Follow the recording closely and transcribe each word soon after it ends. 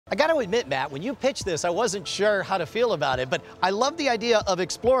I got to admit, Matt, when you pitched this, I wasn't sure how to feel about it, but I love the idea of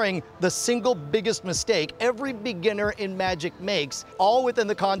exploring the single biggest mistake every beginner in Magic makes, all within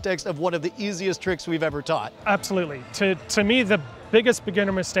the context of one of the easiest tricks we've ever taught. Absolutely. To me, the biggest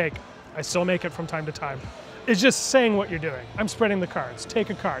beginner mistake, I still make it from time to time, is just saying what you're doing. I'm spreading the cards. Take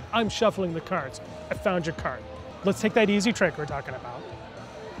a card. I'm shuffling the cards. I found your card. Let's take that easy trick we're talking about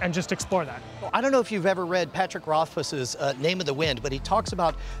and just explore that. I don't know if you've ever read Patrick Rothfuss's Name of the Wind, but he talks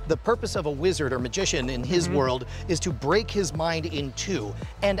about the purpose of a wizard or magician in his world is to break his mind in two.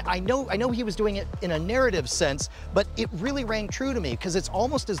 And I know he was doing it in a narrative sense, but it really rang true to me because it's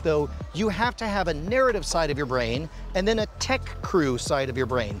almost as though you have to have a narrative side of your brain and then a tech crew side of your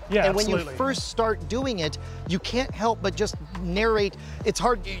brain. Yeah, and when absolutely. you first start doing it, you can't help but just narrate. It's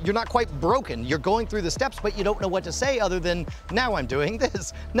hard, you're not quite broken. You're going through the steps, but you don't know what to say other than, now I'm doing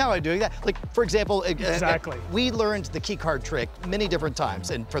this, now I'm doing that. Like, for example, exactly. We learned the key card trick many different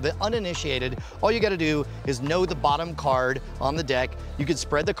times, and for the uninitiated, all you gotta do is know the bottom card on the deck. You can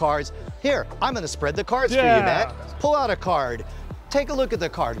spread the cards. Here, I'm gonna spread the cards for you, Matt. Pull out a card. Take a look at the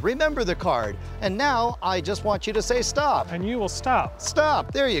card, remember the card, and now I just want you to say stop. And you will stop.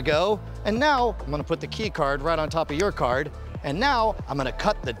 Stop, there you go. And now I'm gonna put the key card right on top of your card, and now I'm gonna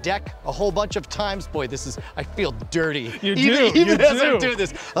cut the deck a whole bunch of times. Boy, I feel dirty. Even as I'm doing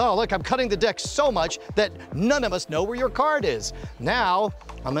this. Oh, look, I'm cutting the deck so much that none of us know where your card is. Now,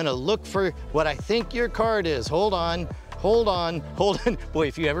 I'm gonna look for what I think your card is. Hold on, hold on, hold on. Boy,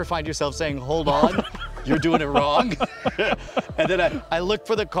 if you ever find yourself saying, hold on, you're doing it wrong. And then I look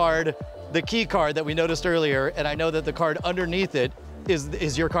for the card, the key card that we noticed earlier, and I know that the card underneath it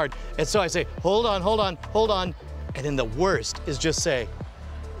is your card. And so I say, hold on, hold on, hold on. And then the worst is just say,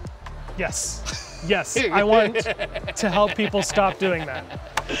 yes, yes. I want to help people stop doing that.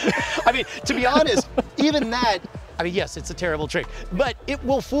 I mean, to be honest, even that, I mean, yes, it's a terrible trick, but it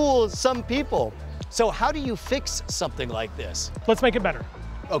will fool some people. So how do you fix something like this? Let's make it better.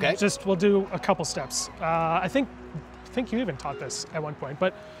 Okay. We'll do a couple steps. I think you even taught this at one point,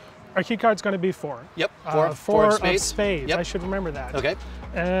 but our key card's going to be 4. Yep, four of spades. spades. Yep. I should remember that. Okay.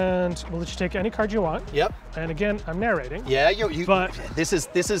 And we'll let you take any card you want. Yep. And again, I'm narrating. Yeah, but this is.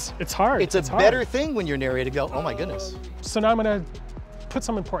 It's hard. It's a better thing when you're narrating. Go, oh my goodness. So now I'm going to put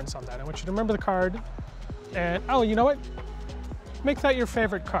some importance on that. I want you to remember the card, and oh, you know what? Make that your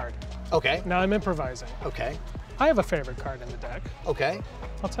favorite card. Okay. Now I'm improvising. Okay. I have a favorite card in the deck. Okay.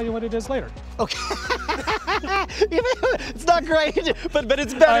 I'll tell you what it is later. Okay. It's not great, but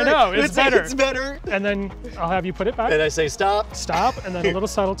it's better. I know, it's better. It's better. And then I'll have you put it back. And I say stop. Stop, and then a little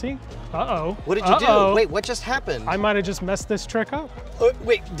subtlety. Uh-oh. What did you do? Wait, what just happened? I might have just messed this trick up.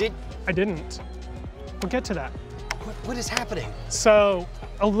 Wait, I didn't. We'll get to that. What is happening? So,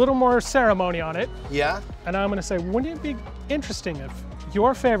 a little more ceremony on it. Yeah? And I'm gonna say, wouldn't it be interesting if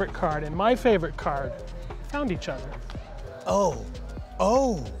your favorite card and my favorite card found each other? Oh,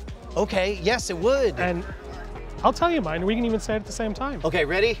 okay, yes it would. And I'll tell you mine, we can even say it at the same time. Okay,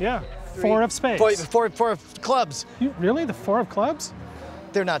 ready? Yeah, 4 of spades. Four of clubs. Really, the 4 of clubs?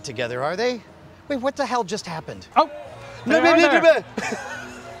 They're not together, are they? Wait, what the hell just happened? Oh,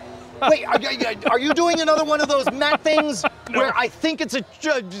 Wait, are you doing another one of those Matt things where I think it's a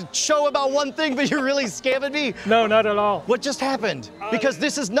show about one thing, but you're really scamming me? No, not at all. What just happened? Because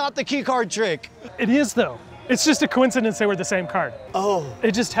this is not the key card trick. It is though. It's just a coincidence they were the same card. Oh.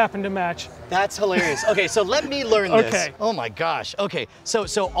 It just happened to match. That's hilarious. Okay, so let me learn this. Okay. Oh my gosh. Okay, so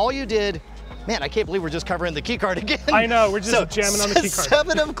all you did, man, I can't believe we're just covering the key card again. I know, we're just jamming on the key card.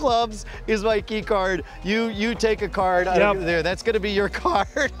 7 of clubs is my key card. You take a card there. That's gonna be your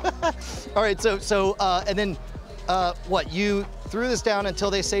card. All right, and then what, you threw this down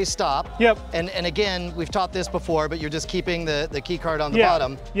until they say stop. Yep. And again, we've taught this before, but you're just keeping the key card on the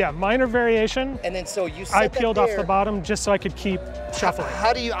bottom. Yeah, minor variation. And then so you set I peeled off the bottom just so I could keep shuffling.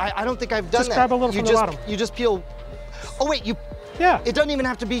 How do you, I don't think I've done that. Just grab a little from the bottom. You just peel, oh wait, yeah. It doesn't even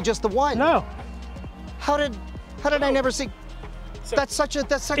have to be just the one. No. How did I never see? That's such a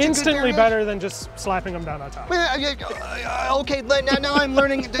instantly better than just slapping them down on top. Okay, now I'm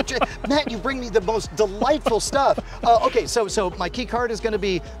learning. Matt, you bring me the most delightful stuff. Okay, so my key card is going to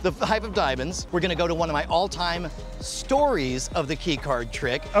be the 5 of diamonds. We're going to go to one of my all-time stories of the key card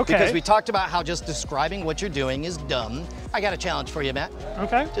trick. Okay. Because we talked about how just describing what you're doing is dumb. I got a challenge for you, Matt.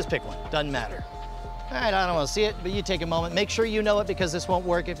 Okay. Just pick one. Doesn't matter. All right, I don't want to see it, but you take a moment. Make sure you know it because this won't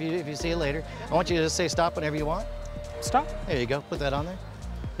work if you see it later. I want you to just say stop whenever you want. Stop. There you go, put that on there.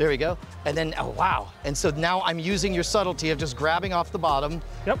 There we go. And then, oh wow. And so now I'm using your subtlety of just grabbing off the bottom.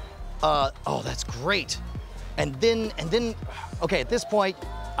 Yep. Oh, that's great. And then, okay, at this point,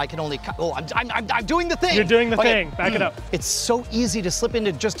 I can only cut. Oh, I'm doing the thing. You're doing the thing. Back it up. It's so easy to slip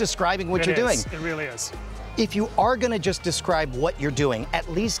into just describing what you're doing. It really is. If you are gonna just describe what you're doing, at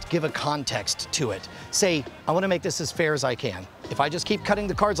least give a context to it. Say, I wanna make this as fair as I can. If I just keep cutting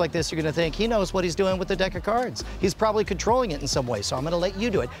the cards like this, you're gonna think he knows what he's doing with the deck of cards. He's probably controlling it in some way, so I'm gonna let you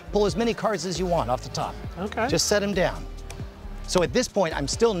do it. Pull as many cards as you want off the top. Okay. Just set them down. So at this point, I'm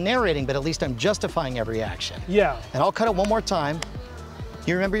still narrating, but at least I'm justifying every action. Yeah. And I'll cut it one more time.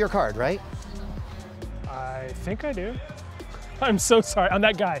 You remember your card, right? I think I do. I'm so sorry. I'm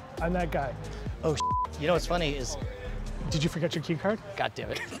that guy. I'm that guy. Oh, you know what's funny is... Did you forget your key card? God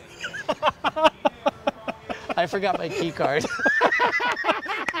damn it. I forgot my key card.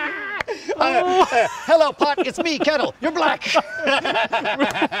 Hello, pot, it's me, Kettle. You're black.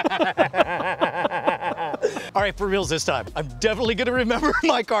 All right, for reals this time. I'm definitely gonna remember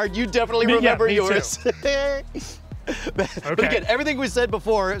my card. You definitely remember yours. Okay. But again, everything we said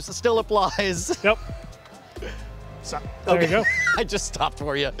before still applies. Yep. So, there you go. I just stopped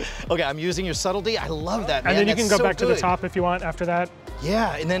for you. Okay, I'm using your subtlety. I love that, man. And then you can go so back good. to the top if you want after that.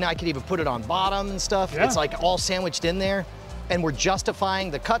 Yeah, and then I could even put it on bottom and stuff. Yeah. It's like all sandwiched in there. And we're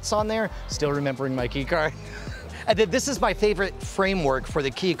justifying the cuts on there, still remembering my key card. And then this is my favorite framework for the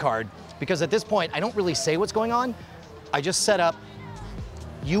key card, because at this point, I don't really say what's going on. I just set up,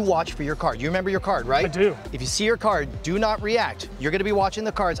 you watch for your card. You remember your card, right? I do. If you see your card, do not react. You're gonna be watching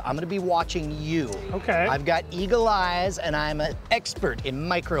the cards. I'm gonna be watching you. Okay. I've got eagle eyes and I'm an expert in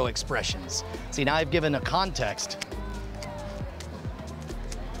micro expressions. See, now I've given a context.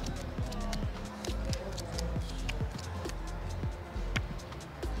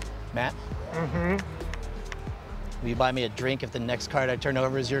 Matt? Mm-hmm. Will you buy me a drink if the next card I turn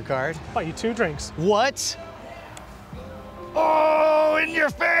over is your card? Buy you 2 drinks. What? Oh, in your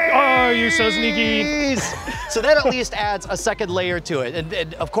face! Oh, you're so sneaky. So that at least adds a second layer to it.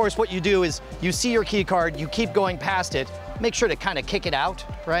 And of course, what you do is you see your key card, you keep going past it, make sure to kind of kick it out,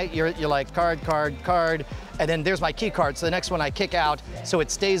 right? You're like card, card, card, and then there's my key card. So the next one I kick out so it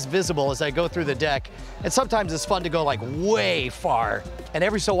stays visible as I go through the deck. And sometimes it's fun to go like way far. And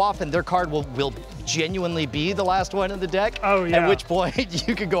every so often their card will genuinely be the last one in the deck. Oh, yeah. At which point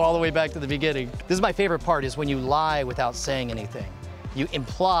you can go all the way back to the beginning. This is my favorite part, is when you lie without saying anything. You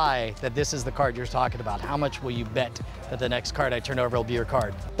imply that this is the card you're talking about. How much will you bet that the next card I turn over will be your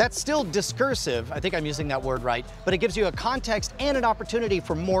card? That's still discursive. I think I'm using that word right, but it gives you a context and an opportunity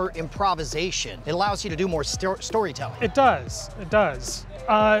for more improvisation. It allows you to do more storytelling. It does. It does.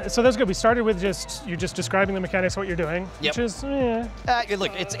 So that's good. We started with you're just describing the mechanics of what you're doing, Yep. which is,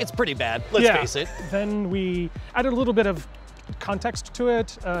 Look, it's pretty bad. Let's face it. Then we added a little bit of context to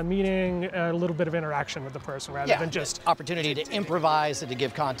it, meaning a little bit of interaction with the person rather than just opportunity to improvise and to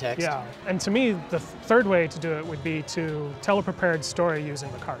give context. Yeah, and to me, the third way to do it would be to tell a prepared story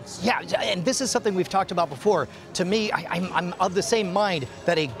using the cards. Yeah, and this is something we've talked about before. To me, I'm of the same mind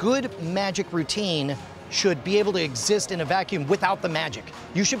that a good magic routine should be able to exist in a vacuum without the magic.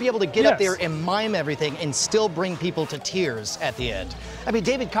 You should be able to get up there and mime everything and still bring people to tears at the end. I mean,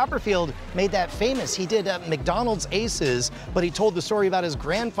 David Copperfield made that famous. He did McDonald's Aces, but he told the story about his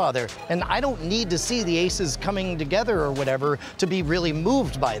grandfather. And I don't need to see the aces coming together or whatever to be really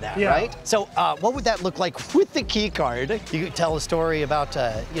moved by that, right? So what would that look like with the key card? You could tell a story about,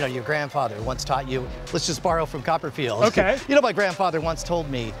 your grandfather once taught you, let's just borrow from Copperfield. Okay. My grandfather once told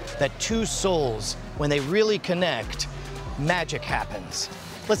me that 2 souls, when they really connect, magic happens.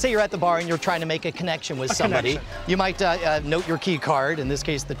 Let's say you're at the bar and you're trying to make a connection with somebody. You might note your key card, in this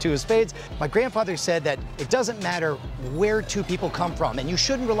case, the 2 of spades. My grandfather said that it doesn't matter where 2 people come from, and you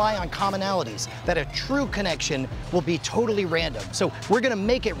shouldn't rely on commonalities, that a true connection will be totally random. So we're gonna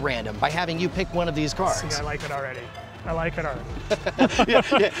make it random by having you pick one of these cards. See, I like it already. I like it already.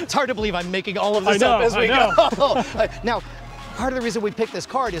 It's hard to believe I'm making all of this up as we go. Now, part of the reason we picked this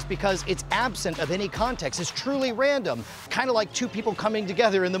card is because it's absent of any context. It's truly random, kind of like 2 people coming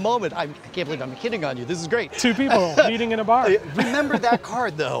together in the moment. I can't believe I'm hitting on you. This is great. 2 people meeting in a bar. Remember that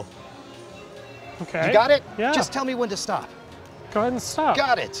card, though. Okay. You got it? Yeah. Just tell me when to stop. Go ahead and stop.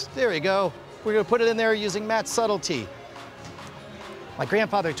 Got it. There you go. We're going to put it in there using Matt's subtlety. My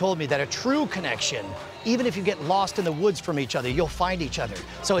grandfather told me that a true connection, even if you get lost in the woods from each other, you'll find each other.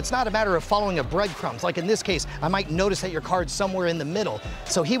 So it's not a matter of following a breadcrumbs. Like in this case, I might notice that your card's somewhere in the middle.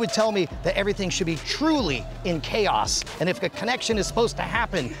 So he would tell me that everything should be truly in chaos. And if a connection is supposed to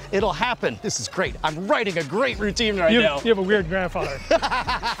happen, it'll happen. This is great. I'm writing a great routine right now. You have a weird grandfather.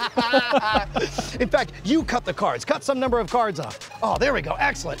 In fact, you cut the cards. Cut some number of cards off. Oh, there we go.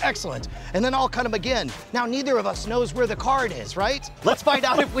 Excellent, excellent. And then I'll cut them again. Now, neither of us knows where the card is, right? Let's find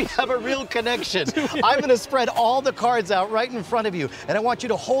out if we have a real connection. I'm gonna spread all the cards out right in front of you, and I want you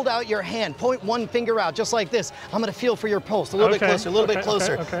to hold out your hand, point one finger out, just like this. I'm gonna feel for your pulse, a little bit closer, a little bit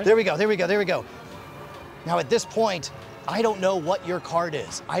closer. There we go, there we go, there we go. Now at this point, I don't know what your card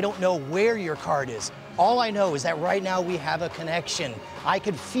is. I don't know where your card is. All I know is that right now we have a connection. I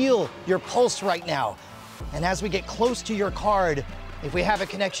can feel your pulse right now. And as we get close to your card, if we have a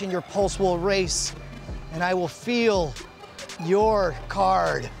connection, your pulse will race, and I will feel your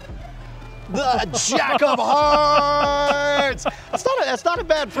card. The Jack of Hearts! That's not a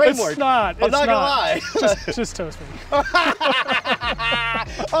bad framework. It's not. I'm not gonna lie. Just toast me.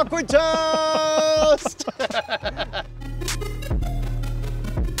 Awkward toast!